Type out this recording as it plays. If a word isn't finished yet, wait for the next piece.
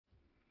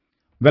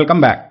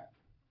Welcome back.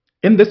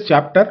 In this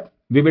chapter,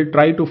 we will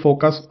try to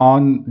focus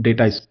on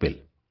data spill.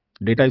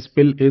 Data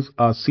spill is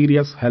a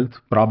serious health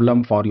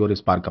problem for your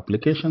Spark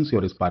applications,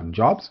 your Spark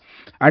jobs.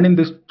 And in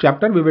this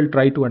chapter, we will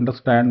try to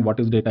understand what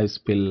is data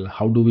spill,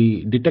 how do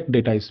we detect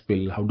data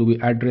spill, how do we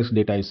address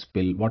data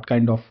spill, what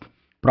kind of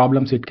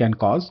problems it can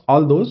cause.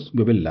 All those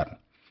we will learn.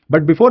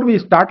 But before we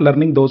start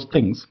learning those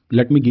things,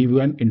 let me give you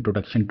an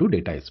introduction to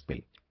data spill.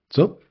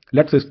 So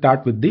let's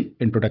start with the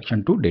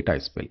introduction to data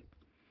spill.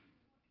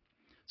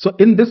 So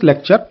in this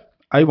lecture,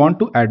 I want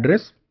to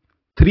address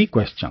three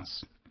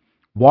questions.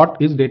 What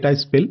is data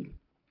spill?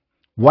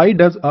 Why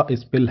does a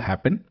spill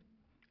happen?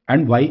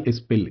 And why a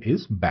spill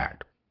is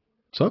bad?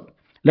 So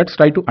let's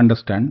try to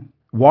understand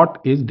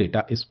what is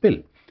data spill.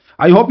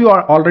 I hope you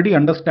already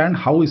understand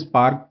how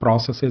Spark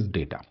processes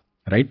data,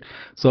 right?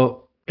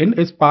 So in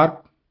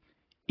Spark,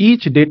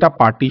 each data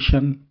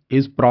partition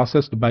is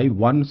processed by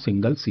one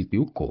single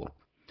CPU core.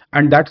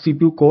 And that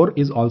CPU core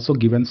is also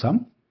given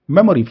some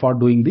memory for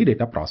doing the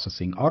data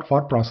processing or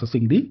for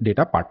processing the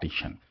data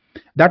partition.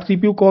 That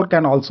CPU core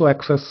can also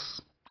access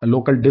a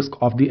local disk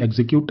of the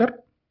executor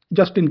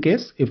just in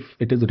case if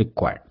it is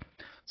required.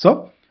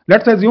 So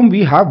let's assume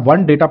we have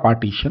one data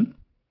partition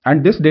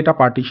and this data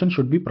partition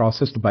should be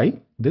processed by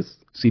this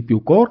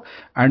CPU core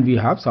and we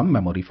have some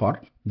memory for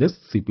this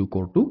CPU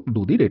core to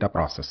do the data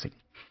processing.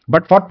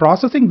 But for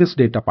processing this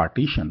data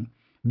partition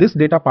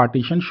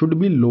should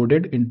be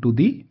loaded into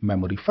the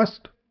memory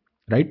first,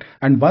 right?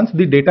 And once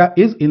the data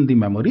is in the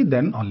memory,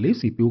 then only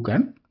CPU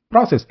can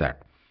process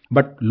that.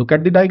 But look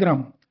at the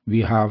diagram.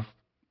 We have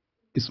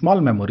a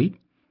small memory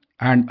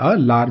and a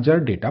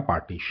larger data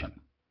partition.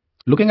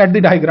 Looking at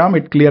the diagram,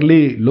 it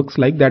clearly looks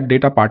like that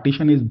data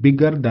partition is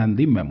bigger than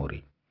the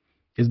memory.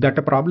 Is that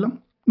a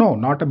problem? No,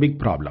 not a big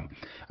problem.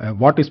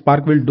 What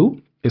Spark will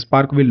do,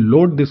 Spark will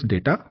load this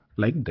data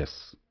like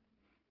this.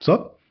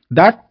 So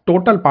that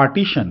total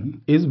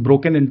partition is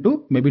broken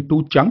into maybe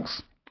two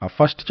chunks. A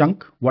first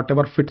chunk,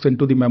 whatever fits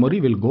into the memory,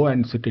 will go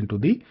and sit into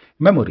the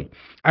memory.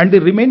 And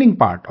the remaining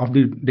part of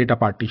the data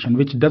partition,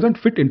 which doesn't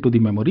fit into the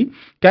memory,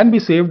 can be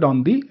saved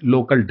on the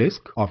local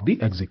disk of the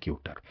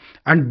executor.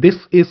 And this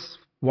is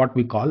what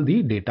we call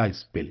the data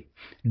spill.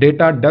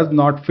 Data does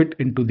not fit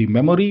into the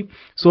memory,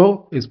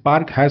 so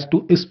Spark has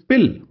to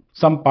spill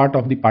some part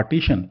of the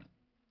partition,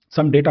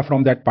 some data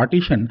from that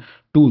partition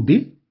to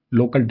the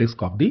local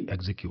disk of the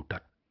executor.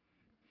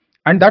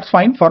 And that's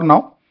fine for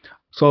now.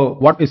 So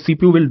what a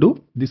CPU will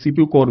do, the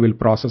CPU core will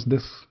process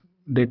this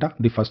data,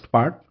 the first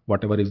part,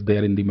 whatever is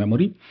there in the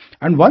memory.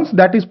 And once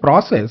that is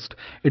processed,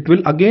 it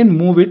will again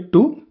move it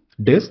to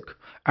disk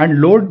and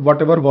load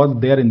whatever was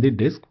there in the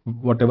disk,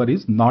 whatever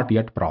is not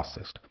yet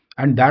processed.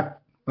 And that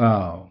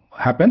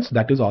happens,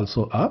 that is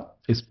also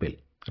a spill,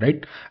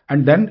 right?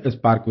 And then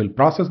Spark will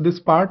process this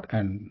part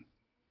and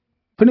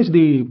finish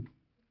the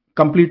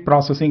complete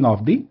processing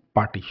of the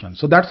partition.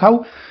 So that's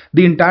how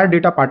the entire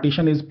data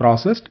partition is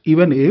processed,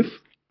 even if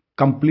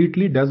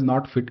completely does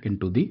not fit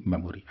into the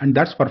memory. And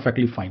that's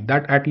perfectly fine.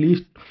 That at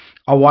least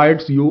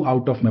avoids you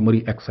out of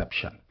memory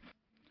exception.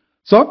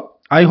 So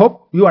I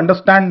hope you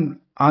understand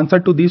answer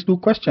to these two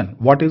questions.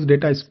 What is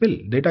data spill?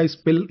 Data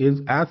spill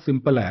is as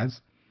simple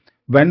as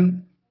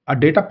when a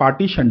data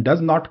partition does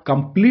not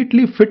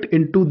completely fit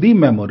into the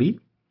memory,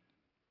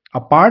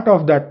 a part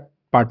of that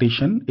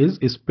partition is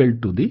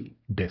spilled to the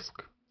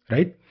disk,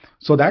 right?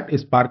 So that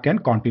Spark can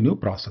continue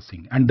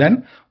processing. And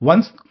then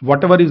once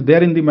whatever is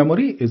there in the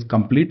memory is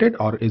completed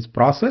or is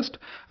processed,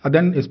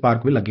 then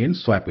Spark will again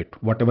swap it.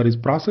 Whatever is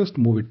processed,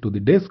 move it to the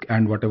disk,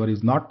 and whatever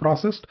is not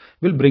processed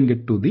will bring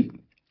it to the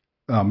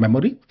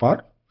memory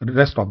for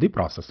rest of the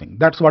processing.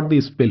 That's what the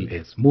spill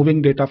is.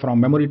 Moving data from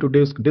memory to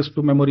disk, disk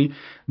to memory.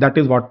 That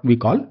is what we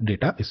call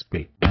data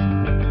spill.